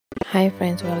Hi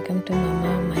friends, welcome to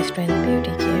Mama My Strength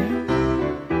Beauty Care.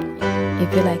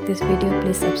 If you like this video,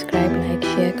 please subscribe, like,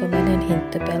 share, comment and hit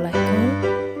the bell icon.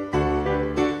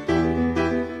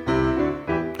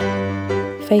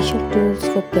 Facial tools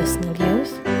for personal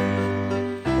use.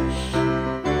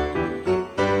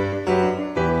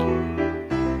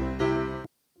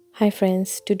 Hi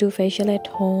friends, to do facial at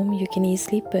home, you can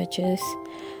easily purchase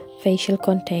facial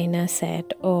container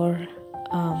set or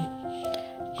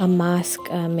a mask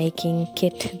making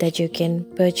kit that you can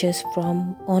purchase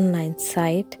from online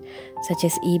site such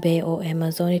as eBay or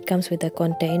Amazon. It comes with a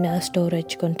container,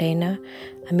 storage container,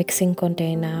 a mixing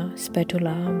container,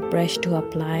 spatula, brush to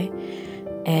apply,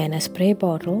 and a spray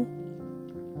bottle,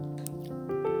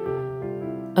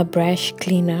 a brush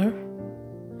cleaner,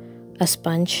 a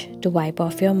sponge to wipe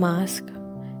off your mask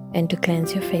and to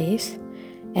cleanse your face,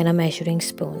 and a measuring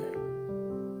spoon.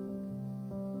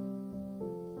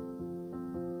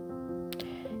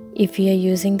 If you are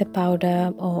using the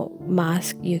powder or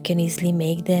mask, you can easily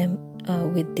make them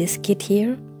with this kit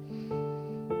here,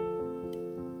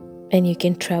 and you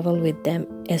can travel with them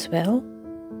as well.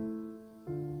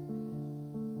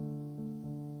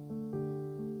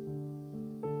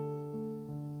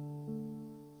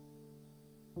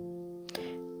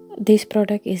 This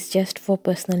product is just for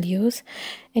personal use,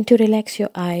 and to relax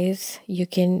your eyes you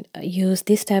can use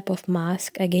this type of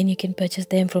mask. Again, you can purchase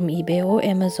them from eBay or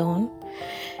Amazon.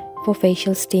 For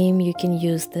facial steam, you can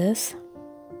use this.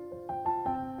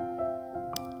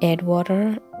 Add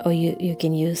water, or you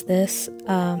can use this.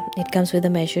 It comes with a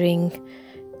measuring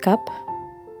cup.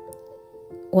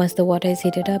 Once the water is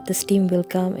heated up, the steam will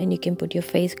come and you can put your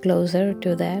face closer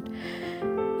to that,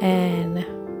 and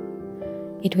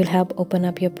it will help open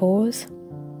up your pores.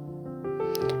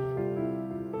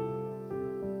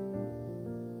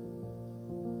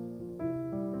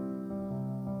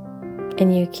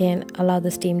 And you can allow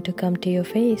the steam to come to your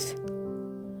face.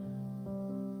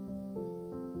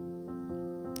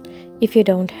 If you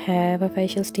don't have a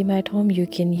facial steamer at home, you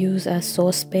can use a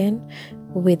saucepan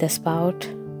with a spout.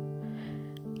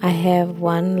 I have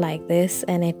one like this,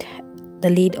 and the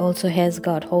lid also has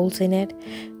got holes in it,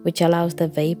 which allows the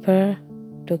vapor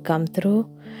to come through.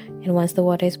 And once the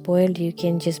water is boiled, you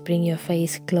can just bring your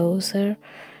face closer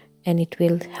and it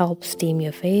will help steam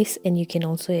your face. And you can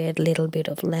also add a little bit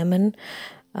of lemon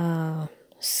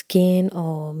skin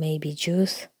or maybe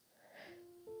juice.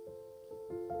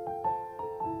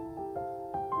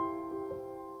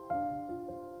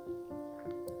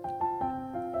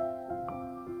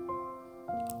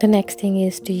 The next thing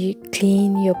is to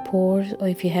clean your pores, or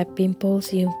if you have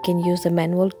pimples, you can use a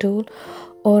manual tool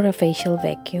or a facial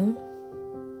vacuum.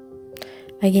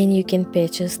 Again, you can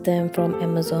purchase them from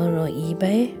Amazon or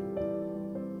eBay.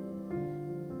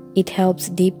 It helps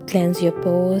deep cleanse your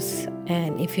pores,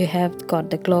 and if you have got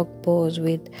the clogged pores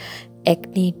with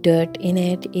acne dirt in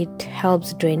it, it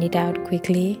helps drain it out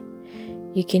quickly.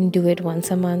 You can do it once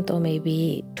a month or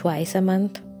maybe twice a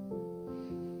month.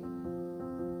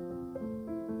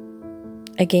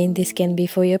 Again, this can be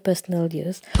for your personal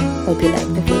use. Hope you like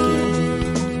the video.